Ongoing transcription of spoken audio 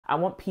I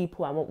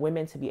want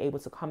women to be able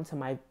to come to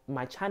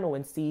my channel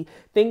and see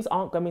things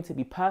aren't going to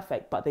be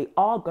perfect, but they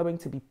are going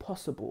to be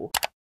possible.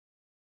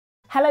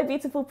 Hello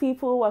beautiful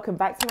people, welcome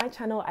back to my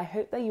channel. I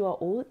hope that you are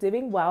all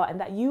doing well and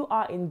that you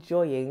are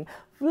enjoying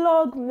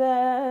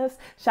Vlogmas.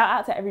 Shout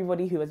out to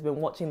everybody who has been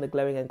watching the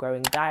Glowing and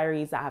Growing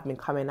diaries that have been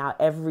coming out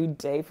every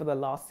day for the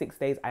last 6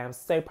 days. I am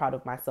so proud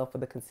of myself for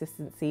the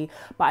consistency,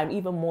 but I'm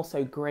even more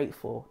so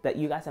grateful that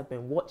you guys have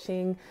been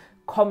watching,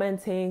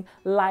 commenting,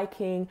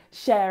 liking,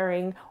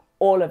 sharing,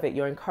 all of it.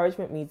 Your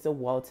encouragement means the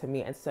world to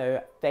me, and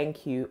so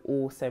thank you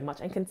all so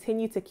much, and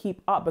continue to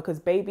keep up because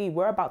baby,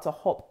 we're about to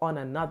hop on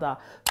another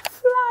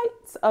flight.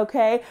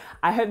 Okay,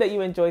 I hope that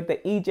you enjoyed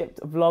the Egypt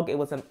vlog. It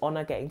was an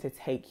honor getting to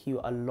take you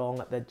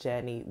along the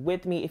journey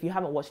with me. If you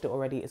haven't watched it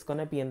already, it's going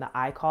to be in the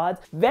iCard.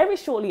 Very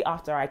shortly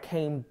after I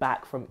came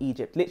back from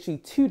Egypt, literally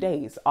 2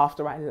 days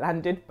after I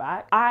landed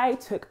back, I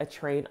took a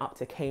train up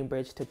to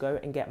Cambridge to go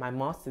and get my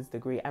master's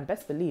degree, and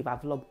best believe I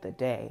vlogged the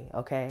day.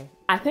 Okay,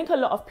 I think a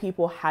lot of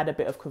people had a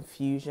bit of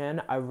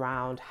confusion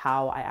around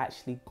how I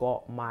actually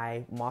got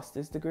my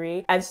master's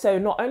degree, and so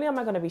not only am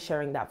I going to be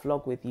sharing that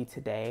vlog with you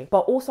today, but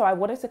also I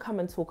wanted to come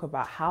and talk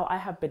about how I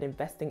have been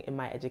investing in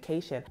my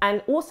education,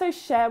 and also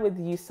share with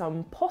you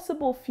some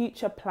possible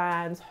future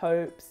plans,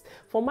 hopes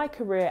for my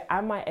career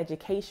and my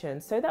education,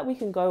 so that we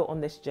can go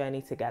on this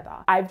journey together.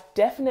 I've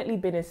definitely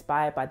been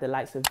inspired by the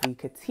likes of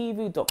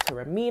beGVY,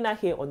 Dr. Amina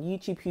here on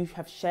YouTube, who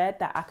have shared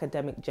their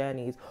academic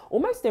journeys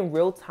almost in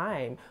real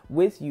time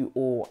with you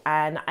all,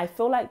 and I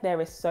feel like there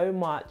is so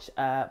much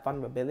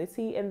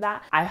vulnerability in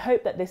that. I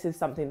hope that this is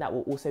something that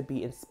will also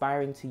be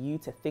inspiring to you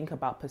to think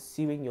about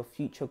pursuing your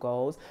future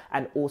goals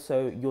and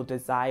also your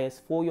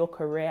desires for your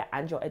career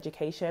and your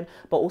education,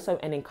 but also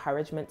an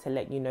encouragement to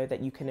let you know that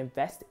you can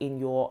invest in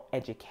your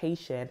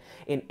education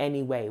in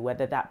any way,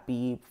 whether that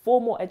be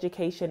formal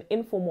education,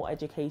 informal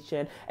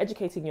education,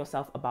 educating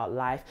yourself about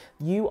life.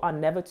 You are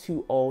never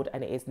too old,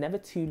 and it is never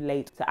too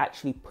late to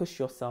actually push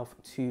yourself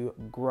to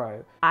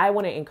grow. I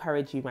want to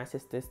encourage you, my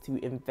sisters, to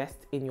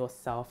invest in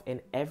yourself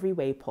in every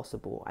way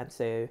possible. And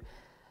so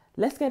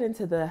let's get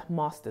into the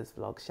master's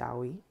vlog, shall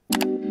we?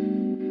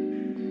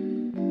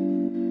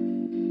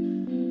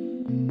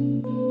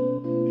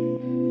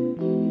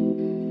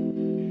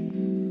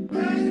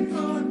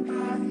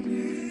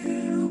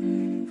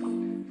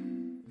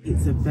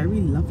 It's a very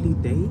lovely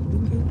day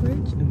in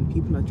Cambridge, and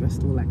people are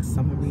dressed all like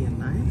summery and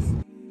nice.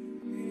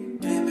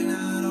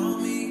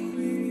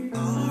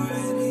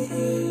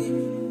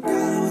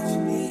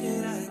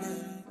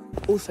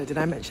 Also, did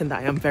I mention that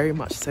I am very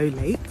much so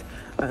late?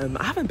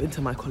 I haven't been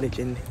to my college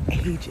in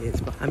ages,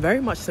 but I'm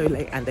very much so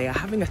late, and they are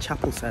having a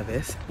chapel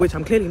service, which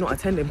I'm clearly not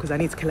attending because I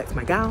need to collect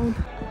my gown.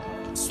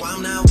 So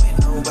I'm not with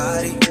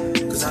nobody,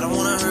 cause I don't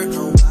wanna hurt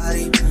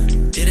nobody.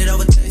 Did it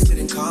over text,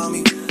 didn't call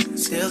me.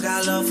 Still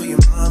got love for your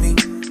mommy.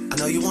 I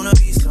know you wanna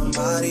be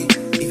somebody,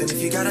 even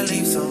if you gotta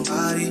leave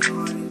somebody.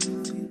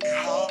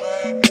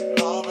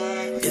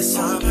 Yes,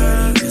 I'm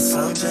hurting, yes,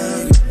 I'm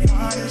jaded.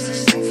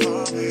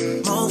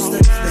 Most of the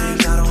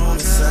things I don't wanna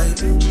say.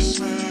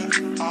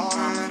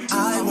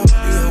 I won't be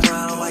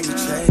around while you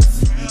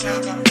chase.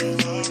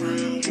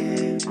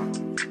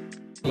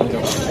 I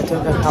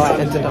don't know how I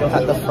ended up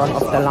at the front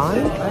of the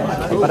line,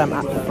 but I'm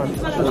at the front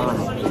of the line.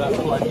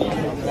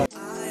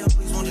 I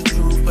always want the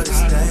truth, but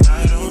it's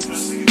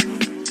dangerous.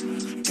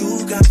 You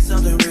got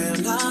something real,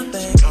 not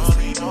bad.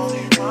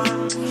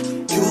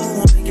 You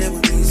wanna get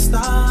with me,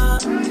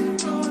 stop.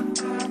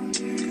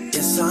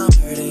 Yes, I'm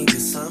hurting,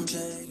 yes, I'm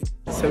jaded.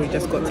 So we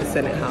just got to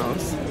Senate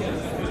House,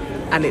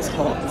 and it's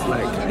hot,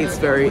 like it's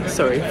very,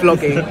 sorry,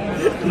 vlogging,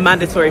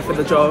 mandatory for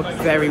the job,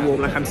 very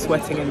warm, like I'm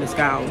sweating in this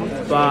gown,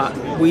 but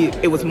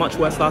it was much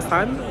worse last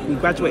time. We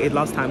graduated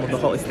last time on the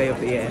hottest day of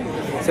the year,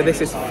 so this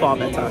is far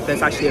better.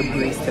 There's actually a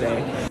breeze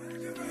today.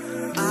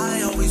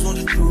 I always want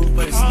the truth,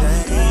 but it's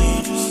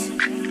dangerous.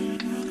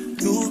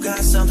 You got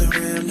something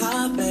real,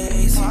 not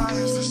basic.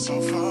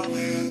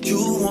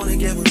 You wanna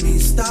get with me,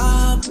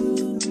 stop.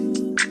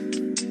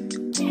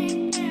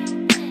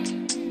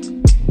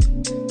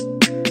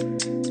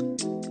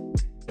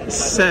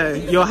 So,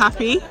 you're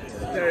happy?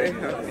 Very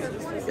happy.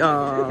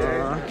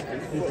 Aww.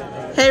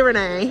 Hey,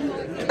 Renee. You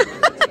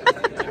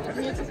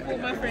just bought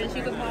my friend,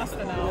 she's a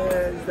master now.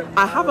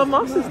 I have a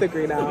master's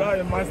degree now. You have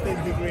a master's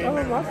degree. I have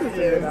a master's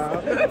degree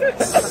now.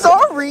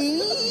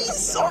 Sorry.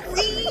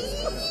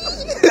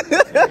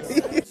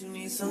 You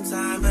need some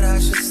time, but I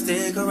should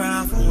stick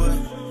around for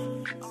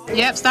what?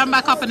 Yep, stand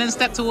back up and then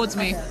step towards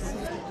me.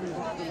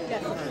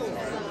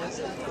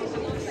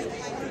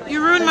 You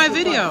ruined my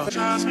video. An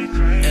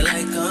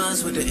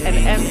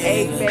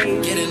MA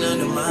babe.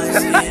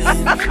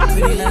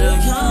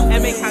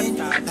 MA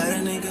cancer.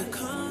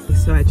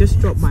 So I just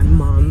dropped my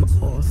mum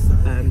off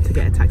to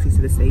get a taxi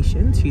to the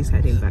station. She's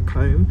heading back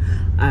home,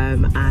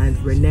 and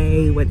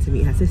Renee went to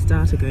meet her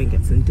sister to go and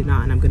get some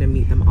dinner, and I'm going to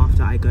meet them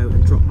after I go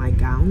and drop my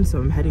gown. So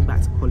I'm heading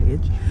back to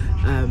college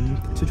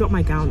to drop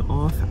my gown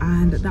off,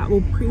 and that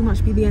will pretty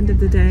much be the end of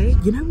the day.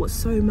 You know what's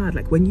so mad,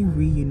 like when you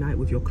reunite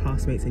with your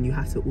classmates and you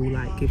have to all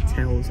like give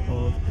tales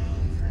of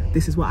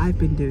this is what I've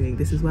been doing,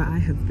 this is where I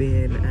have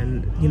been,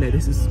 and you know,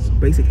 this is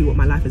basically what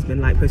my life has been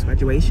like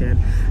post-graduation.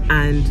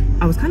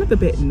 And I was kind of a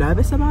bit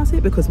nervous about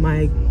it because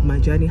my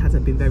journey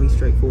hasn't been very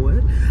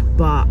straightforward,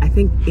 but I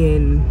think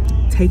in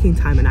taking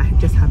time, and I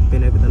just have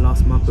been over the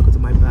last month because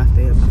of my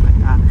birthday and stuff like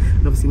that,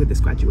 and obviously with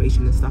this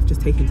graduation and stuff,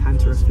 just taking time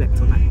to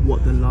reflect on like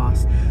what the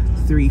last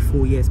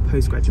 3-4 years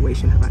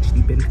post-graduation have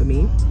actually been for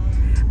me.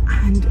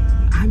 And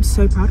I'm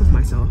so proud of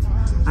myself.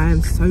 I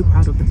am so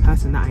proud of the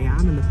person that I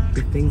am, and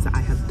the things that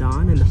I have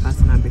done, and the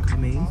person I'm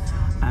becoming,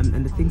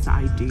 and the things that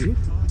I do.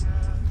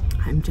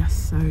 I'm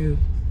just so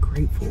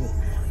grateful.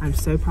 I'm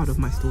so proud of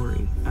my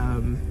story.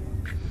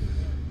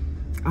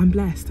 I'm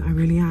blessed, I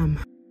really am.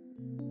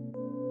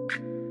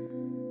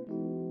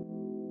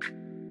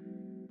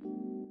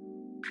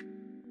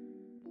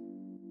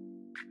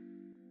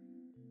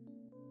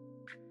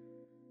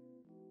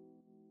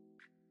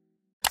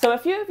 So a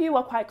few of you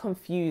are quite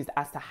confused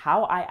as to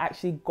how I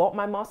actually got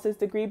my master's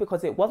degree,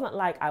 because it wasn't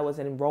like I was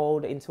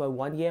enrolled into a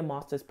 1-year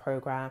master's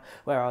program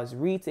where I was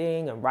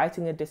reading and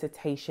writing a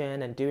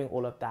dissertation and doing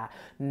all of that.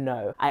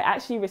 No, I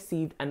actually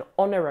received an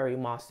honorary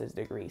master's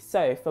degree.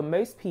 So for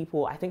most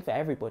people, I think for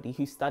everybody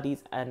who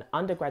studies an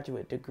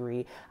undergraduate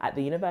degree at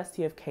the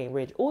University of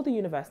Cambridge or the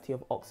University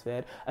of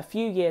Oxford, a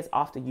few years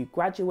after you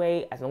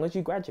graduate, as long as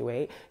you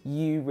graduate,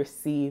 you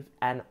receive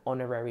an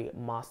honorary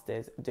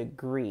master's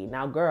degree.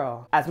 Now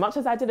girl, as much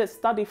as I didn't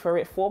study for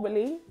it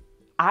formally,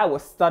 I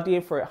was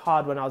studying for it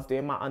hard when I was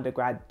doing my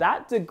undergrad.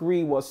 That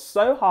degree was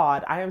so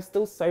hard. I am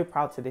still so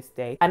proud to this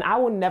day. And I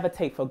will never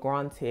take for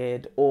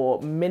granted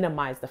or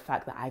minimize the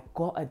fact that I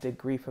got a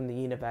degree from the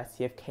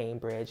University of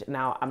Cambridge.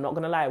 Now, I'm not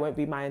gonna lie, it won't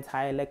be my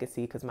entire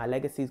legacy, because my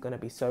legacy is gonna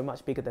be so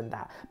much bigger than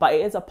that. But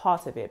it is a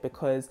part of it,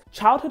 because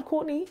childhood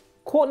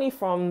Courtney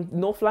from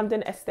North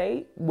London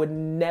estate would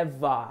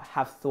never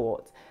have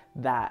thought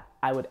that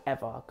I would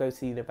ever go to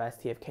the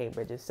University of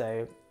Cambridge. And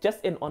so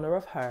just in honor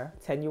of her,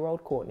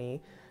 10-year-old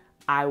Courtney,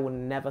 I will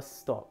never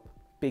stop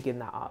bigging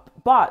that up.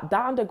 But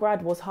that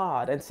undergrad was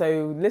hard. And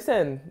so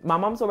listen, my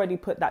mum's already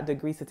put that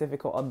degree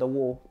certificate on the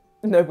wall.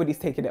 Nobody's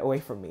taking it away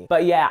from me.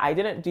 But yeah, I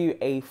didn't do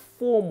a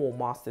formal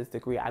master's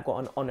degree. I got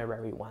an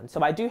honorary one.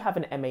 So I do have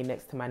an MA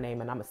next to my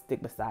name, and I'm a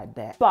stick beside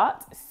there.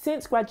 But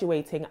since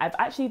graduating, I've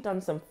actually done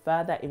some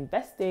further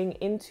investing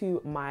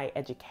into my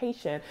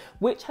education,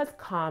 which has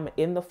come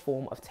in the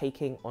form of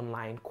taking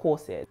online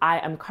courses. I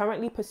am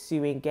currently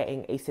pursuing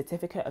getting a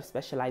certificate of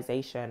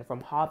specialization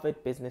from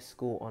Havard Business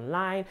School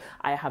Online.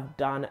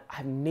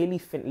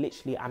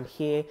 Literally, I'm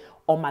here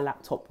on my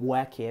laptop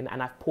working,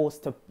 and I've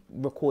paused to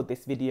record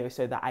this video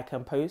so that I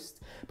can post,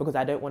 because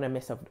I don't want to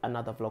miss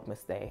another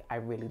Vlogmas day. I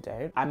really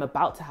don't. I'm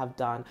about to have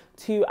done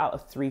 2 out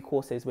of 3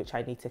 courses which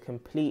I need to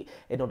complete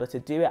in order to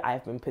do it.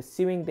 I've been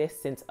pursuing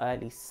this since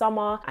early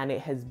summer, and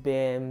it has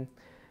been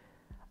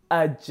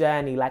a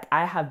journey. Like,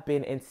 I have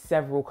been in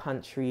several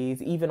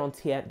countries, even on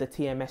the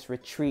TMS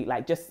retreat,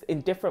 like just in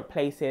different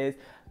places,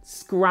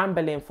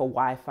 scrambling for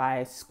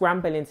Wi-Fi,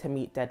 scrambling to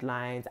meet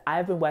deadlines.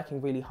 I've been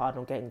working really hard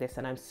on getting this,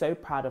 and I'm so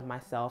proud of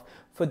myself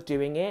for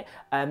doing it.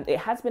 It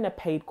has been a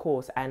paid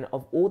course, and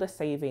of all the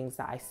savings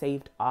that I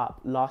saved up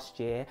last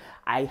year,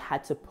 I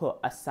had to put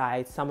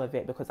aside some of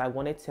it because I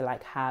wanted to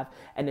like have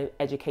an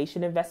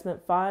education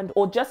investment fund,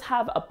 or just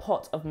have a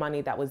pot of money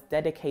that was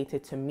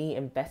dedicated to me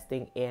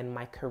investing in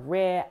my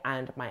career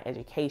and my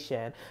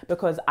education,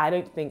 because I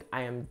don't think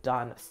I am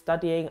done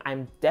studying.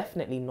 I'm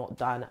definitely not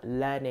done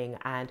learning.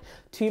 And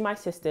to my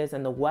sisters,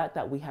 and the work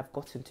that we have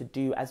gotten to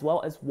do, as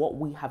well as what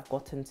we have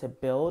gotten to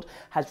build,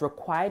 has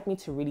required me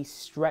to really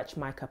stretch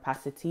my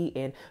capacity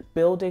in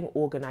building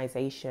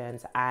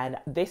organizations. And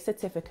this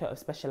certificate of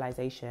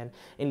specialization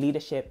in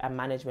leadership and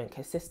management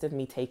consists of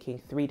me taking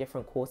 3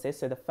 different courses.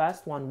 So the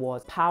first one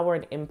was Power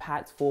and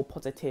Impact for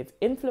Positive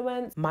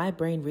Influence. My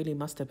brain really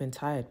must have been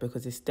tired,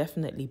 because it's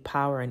definitely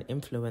Power and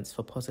Influence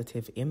for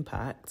Positive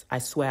Impact. I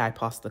swear I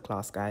passed the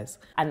class, guys.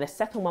 And the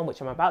second one, which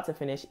I'm about to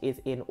finish,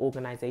 is in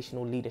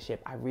Organizational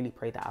Leadership. I really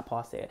pray that I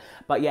pass it.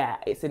 But yeah,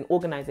 it's in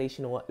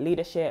Organizational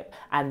Leadership,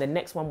 and the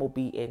next one will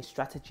be in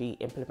Strategy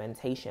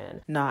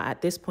Implementation. Now,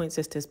 at this point,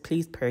 sisters,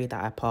 please pray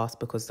that I pass,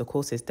 because the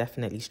course is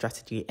definitely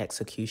Strategy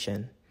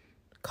Execution.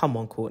 Come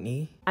on,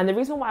 Courtney. And the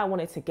reason why I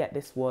wanted to get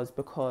this was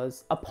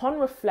because upon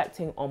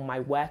reflecting on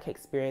my work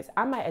experience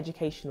and my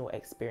educational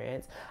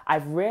experience,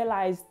 I've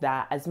realized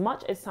that as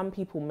much as some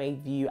people may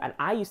view, and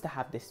I used to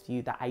have this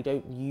view, that I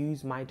don't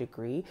use my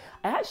degree,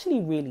 I actually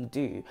really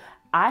do.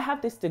 I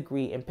have this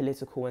degree in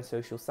political and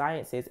social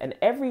sciences, and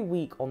every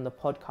week on the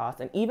podcast,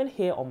 and even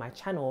here on my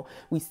channel,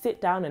 we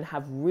sit down and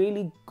have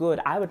really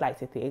good, I would like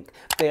to think,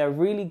 they are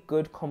really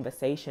good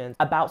conversations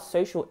about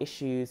social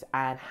issues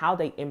and how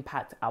they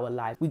impact our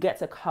lives. We get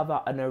to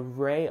cover an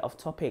array of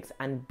topics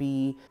and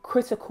be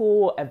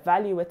critical,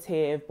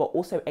 evaluative, but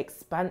also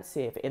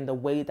expansive in the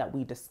way that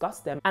we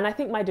discuss them. And I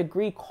think my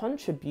degree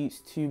contributes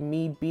to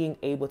me being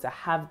able to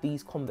have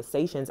these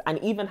conversations,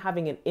 and even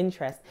having an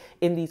interest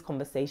in these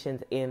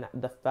conversations in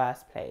the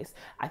first place.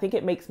 I think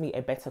it makes me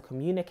a better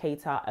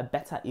communicator, a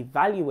better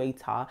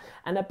evaluator,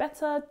 and a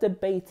better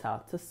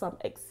debater to some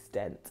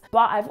extent.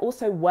 But I've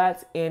also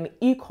worked in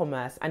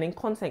e-commerce and in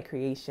content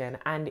creation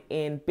and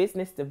in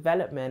business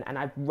development, and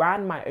I've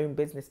ran my own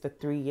business for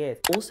 3 years.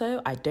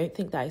 Also, I don't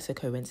think that it's a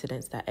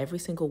coincidence that every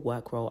single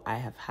work role I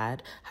have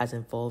had has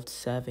involved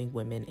serving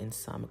women in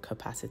some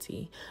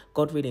capacity.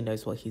 God really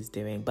knows what he's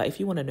doing. But if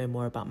you want to know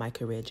more about my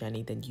career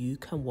journey, then you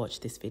can watch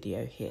this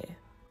video here.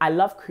 I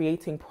love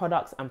creating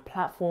products and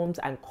platforms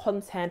and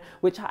content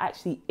which are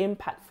actually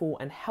impactful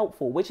and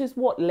helpful, which is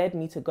what led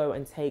me to go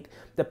and take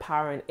the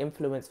Power and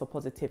Influence for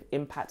Positive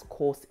Impact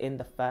course in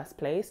the first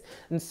place.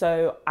 And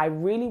so I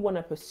really want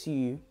to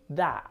pursue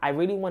that. I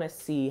really want to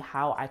see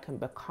how I can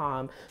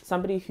become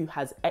somebody who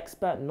has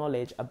expert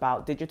knowledge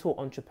about digital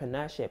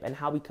entrepreneurship and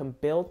how we can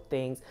build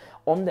things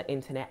on the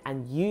internet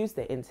and use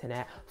the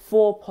internet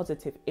for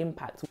positive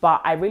impact. But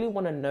I really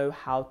want to know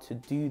how to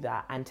do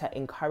that and to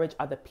encourage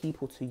other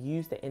people to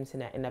use the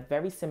internet in a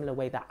very similar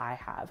way that I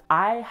have.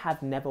 I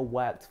have never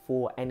worked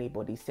for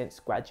anybody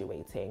since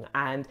graduating,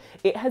 and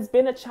it has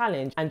been a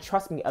challenge. And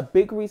trust me, a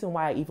big reason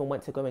why I even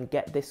went to go and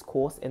get this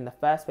course in the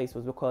first place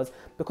was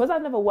because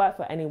I've never worked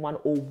for anyone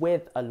or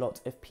with a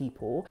lot of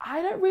people.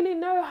 I don't really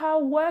know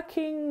how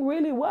working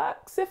really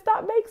works, if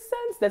that makes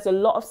sense. There's a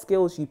lot of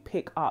skills you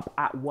pick up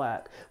at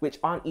work which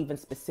aren't even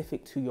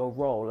specific to your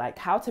role, like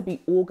how to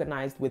be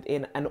organized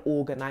within an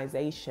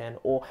organization,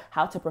 or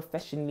how to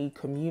professionally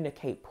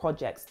communicate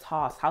projects,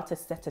 tasks, how to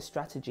set a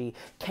strategy,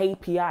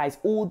 KPIs,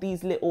 all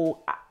these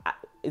little,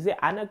 is it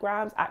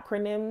anagrams,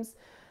 acronyms?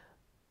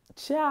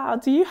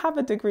 Child, do you have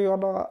a degree or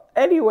not?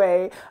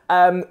 Anyway,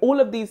 all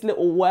of these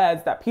little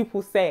words that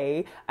people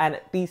say and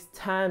these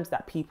terms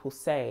that people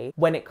say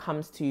when it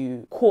comes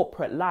to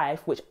corporate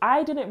life, which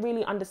I didn't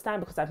really understand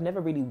because I've never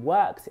really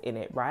worked in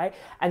it, right?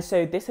 And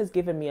so this has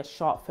given me a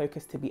sharp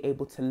focus to be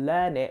able to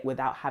learn it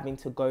without having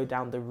to go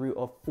down the route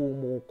of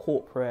formal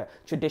corporate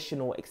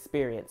traditional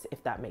experience,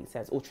 if that makes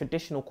sense, or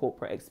traditional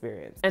corporate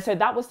experience. And so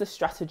that was the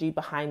strategy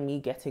behind me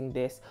getting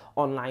this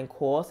online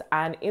course.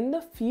 And in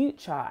the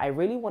future, I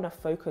really want to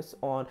focus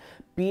on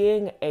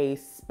being a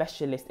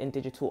specialist in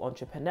digital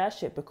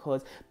entrepreneurship,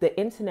 because the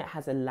internet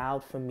has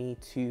allowed for me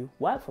to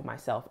work for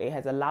myself. It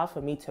has allowed for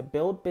me to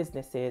build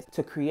businesses,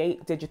 to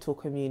create digital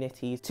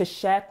communities, to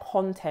share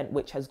content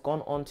which has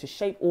gone on to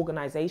shape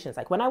organizations.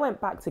 Like when I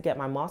went back to get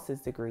my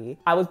master's degree,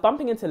 I was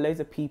bumping into loads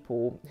of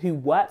people who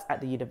worked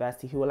at the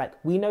university who were like,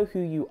 we know who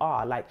you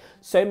are. Like,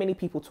 so many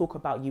people talk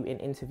about you in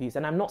interviews.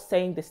 And I'm not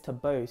saying this to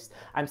boast.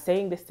 I'm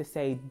saying this to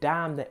say,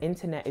 damn, the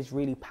internet is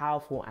really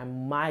powerful,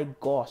 and my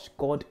gosh,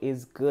 God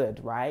is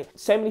good, right?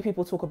 So many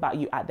people talk about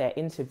you at their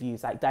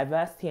interviews. Like,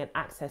 diversity and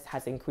access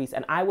has increased,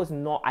 and I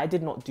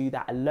did not do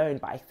that alone.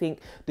 But I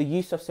think the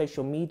use of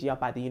social media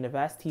by the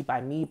university,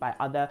 by me, by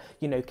other,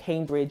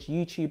 Cambridge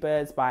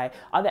YouTubers, by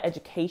other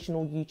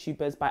educational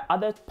YouTubers, by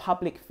other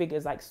public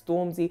figures like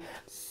Stormzy,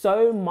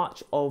 so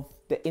much of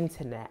the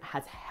internet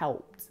has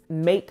helped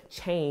make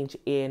change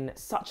in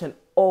such an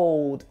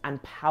old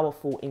and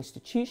powerful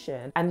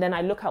institution. And then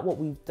I look at what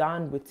we've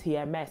done with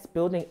TMS,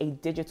 building a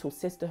digital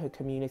sisterhood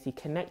community,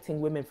 connecting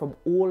women from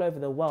all over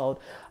the world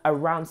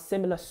around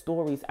similar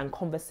stories and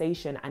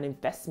conversation and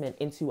investment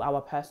into our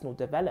personal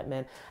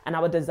development and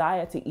our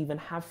desire to even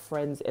have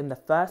friends in the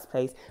first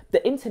place.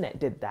 The internet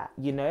did that,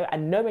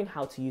 and knowing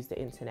how to use the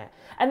internet.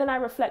 And then I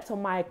reflect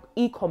on my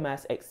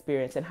e-commerce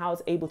experience and how I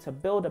was able to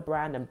build a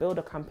brand and build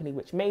a company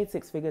which made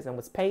 6 figures and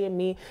was paying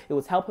me. It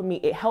was helping me.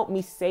 It helped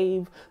me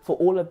save for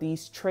all of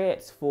these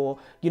trips, for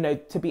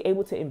to be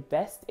able to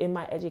invest in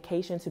my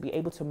education, to be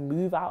able to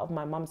move out of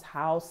my mum's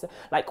house,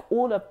 like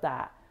all of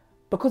that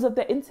because of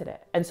the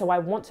internet. And so I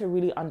want to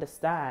really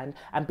understand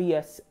and be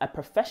a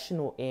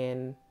professional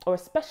in, or a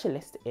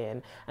specialist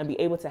in, and be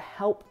able to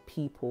help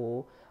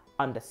people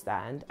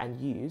understand and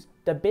use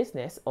the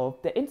business of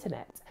the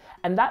internet.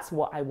 And that's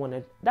what I want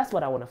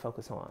to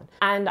focus on.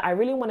 And I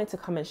really wanted to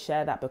come and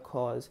share that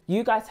because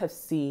you guys have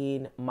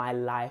seen my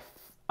life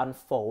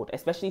unfold,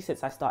 especially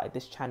since I started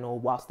this channel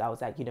whilst I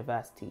was at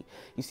university.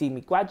 You've seen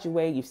me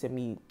graduate, you've seen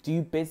me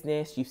do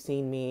business, you've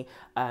seen me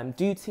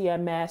do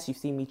TMS, you've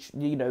seen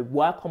me,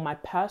 work on my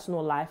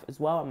personal life as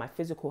well and my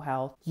physical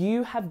health.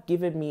 You have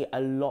given me a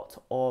lot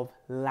of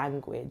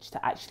language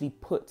to actually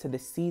put to the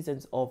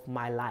seasons of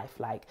my life.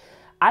 Like,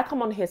 I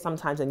come on here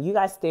sometimes and you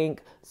guys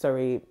think,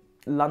 sorry,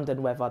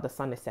 London weather, the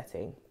sun is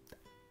setting.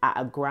 At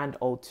a grand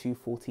old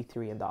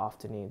 2:43 in the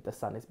afternoon, the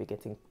sun is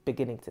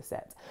beginning to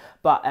set.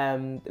 But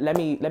let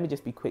me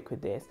just be quick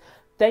with this.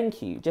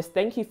 Thank you. Just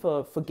thank you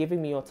for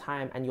giving me your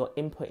time and your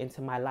input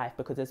into my life,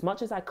 because as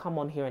much as I come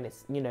on here and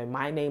it's,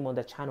 my name on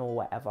the channel or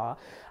whatever,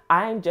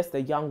 I'm just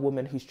a young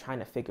woman who's trying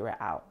to figure it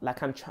out.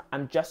 Like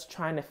I'm just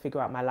trying to figure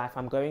out my life.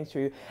 I'm going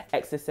through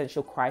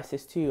existential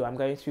crisis too. I'm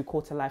going through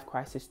quarter life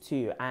crisis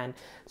too. And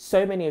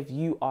so many of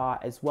you are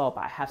as well.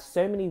 But I have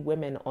so many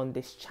women on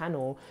this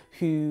channel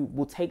who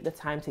will take the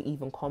time to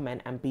even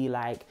comment and be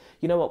like,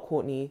 you know what,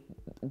 Courtney,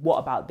 what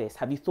about this?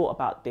 Have you thought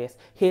about this?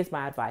 Here's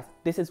my advice.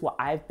 This is what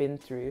I've been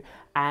through.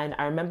 And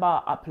I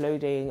remember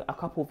uploading a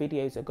couple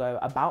videos ago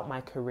about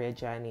my career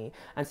journey,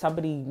 and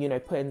somebody, you know,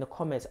 put in the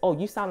comments, oh,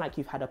 you sound like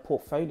you've had a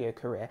portfolio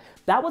career.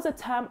 That was a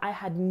term I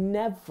had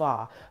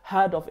never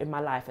heard of in my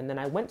life. And then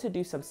I went to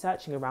do some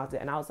searching around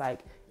it, and I was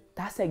like,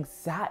 that's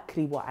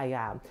exactly what I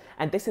am.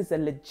 And this is a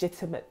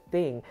legitimate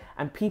thing.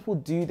 And people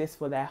do this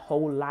for their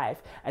whole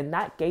life. And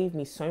that gave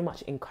me so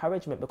much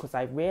encouragement, because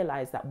I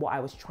realized that what I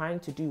was trying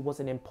to do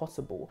wasn't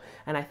impossible.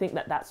 And I think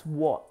that that's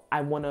what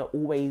I want to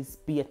always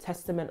be a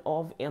testament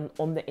of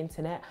on the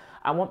internet.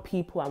 I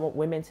want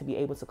women to be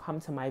able to come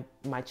to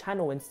my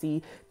channel and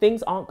see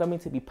things aren't going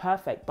to be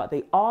perfect, but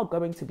they are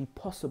going to be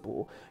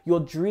possible.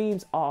 Your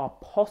dreams are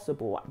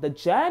possible. The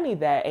journey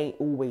there ain't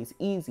always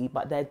easy,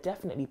 but they're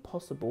definitely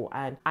possible.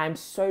 And I'm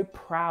so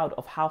proud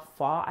of how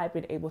far I've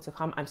been able to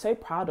come. I'm so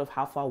proud of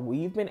how far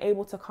we've been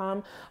able to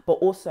come, but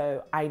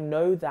also I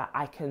know that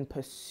I can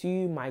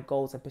pursue my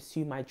goals and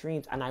pursue my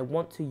dreams. And I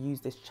want to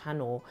use this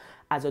channel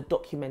as a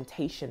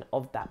documentation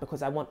of that,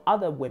 because I want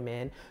other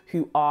women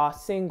who are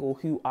single,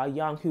 who are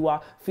young, who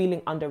are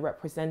feeling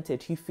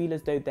underrepresented, who feel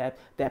as though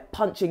they're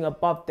punching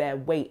above their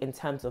weight in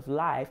terms of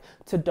life,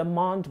 to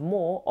demand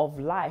more of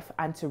life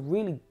and to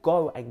really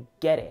go and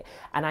get it.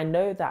 And I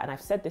know that, and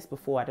I've said this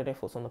before, I don't know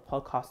if it's on the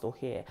podcast or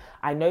here,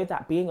 I know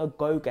that being a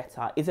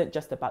go-getter isn't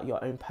just about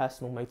your own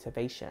personal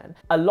motivation.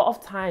 A lot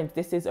of times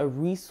this is a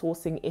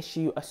resourcing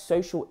issue, a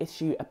social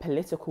issue, a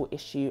political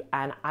issue,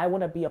 and I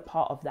want to be a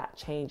part of that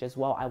change as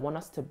well. I want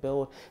us to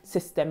build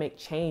systemic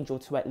change, or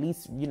to at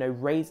least, you know,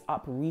 raise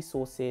up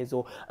resources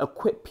or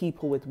equip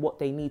people with what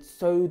they need,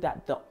 so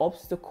that the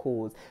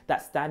obstacles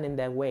that stand in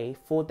their way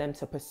for them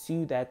to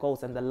pursue their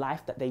goals and the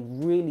life that they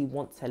really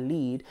want to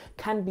lead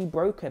can be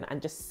broken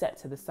and just set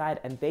to the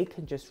side, and they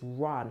can just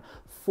run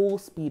full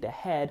speed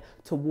ahead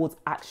towards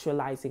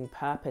actualizing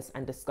purpose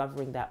and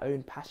discovering their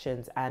own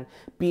passions and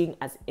being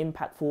as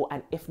impactful,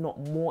 and if not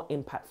more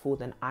impactful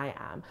than I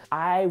am.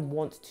 I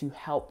want to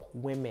help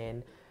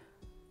women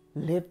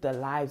live the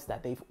lives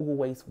that they've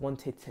always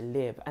wanted to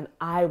live, and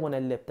I want to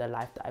live the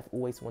life that I've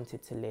always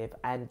wanted to live.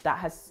 And that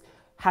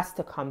has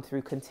to come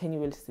through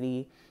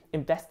continuously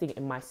investing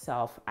in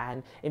myself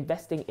and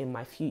investing in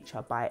my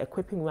future by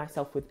equipping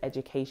myself with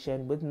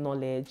education, with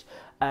knowledge,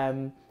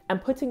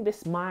 and putting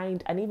this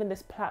mind and even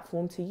this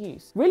platform to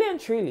use. Really and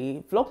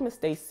truly, Vlogmas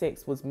Day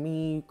 6 was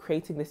me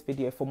creating this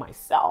video for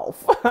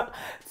myself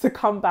to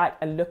come back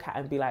and look at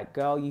and be like,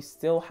 girl, you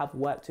still have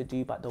work to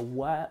do, but the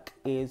work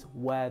is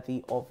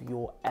worthy of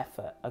your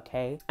effort,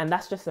 okay? And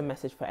that's just a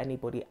message for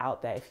anybody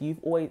out there. If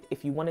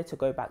you wanted to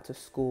go back to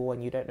school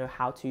and you don't know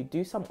how to,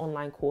 do some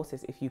online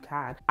courses if you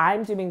can.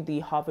 I'm doing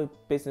the Havard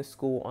Business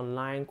School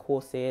Online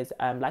courses.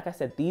 Like I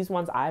said, these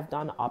ones I've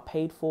done are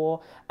paid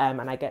for,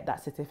 and I get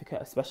that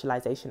certificate of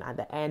specialization at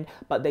the end,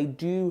 but they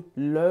do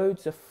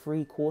loads of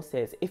free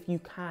courses. If you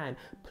can,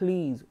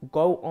 please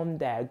go on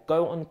there,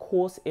 go on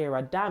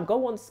Coursera, damn,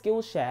 go on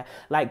Skillshare,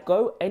 like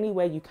go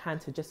anywhere you can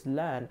to just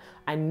learn.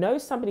 I know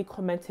somebody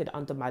commented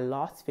under my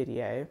last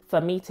video for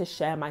me to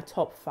share my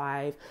top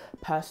 5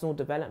 personal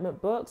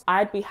development books.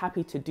 I'd be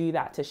happy to do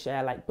that, to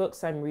share like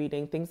books I'm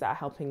reading, things that are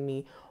helping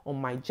me on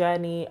my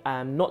journey,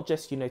 not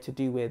just, you know, to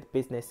do with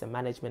business and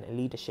management and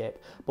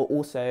leadership, but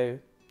also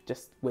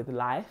just with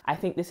life. I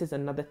think this is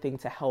another thing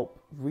to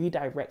help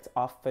redirect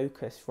our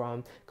focus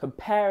from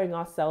comparing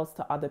ourselves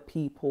to other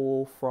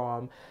people,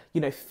 from, you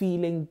know,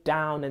 feeling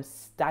down and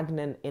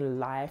stagnant in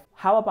life.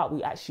 How about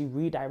we actually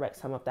redirect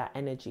some of that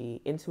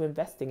energy into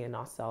investing in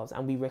ourselves,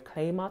 and we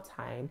reclaim our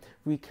time,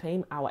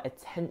 reclaim our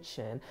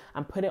attention,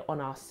 and put it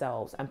on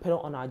ourselves, and put it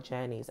on our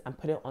journeys, and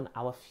put it on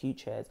our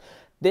futures.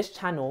 This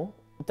channel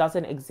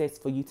doesn't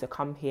exist for you to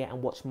come here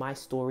and watch my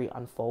story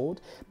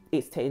unfold.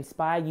 It's to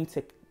inspire you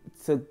to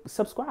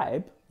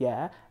subscribe,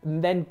 yeah,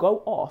 and then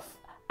go off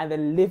and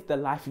then live the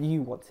life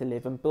you want to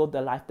live and build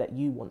the life that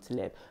you want to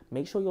live.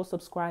 Make sure you're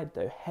subscribed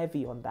though,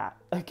 heavy on that,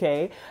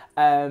 okay?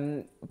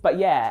 But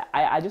yeah,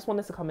 I just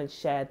wanted to come and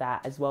share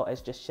that, as well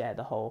as just share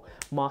the whole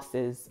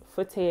master's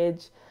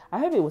footage. I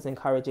hope it was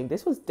encouraging.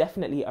 This was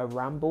definitely a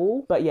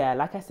ramble, but yeah,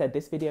 like I said,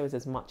 this video is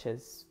as much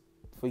as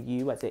for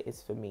you as it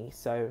is for me.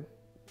 So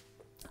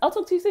I'll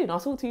talk to you soon. I'll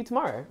talk to you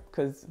tomorrow,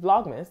 because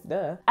Vlogmas,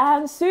 duh.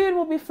 And soon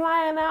we'll be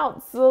flying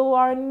out to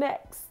our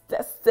next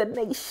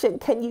destination.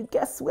 Can you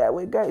guess where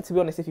we're going? To be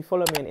honest, if you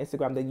follow me on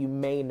Instagram, then you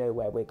may know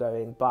where we're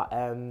going. But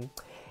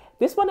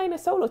this one ain't a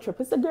solo trip.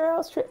 It's a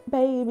girls trip,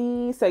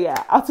 baby. So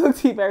yeah, I'll talk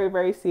to you very,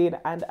 very soon.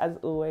 And as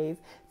always,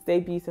 stay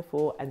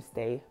beautiful and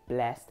stay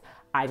blessed.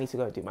 I need to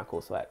go and do my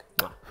coursework.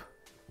 Mwah.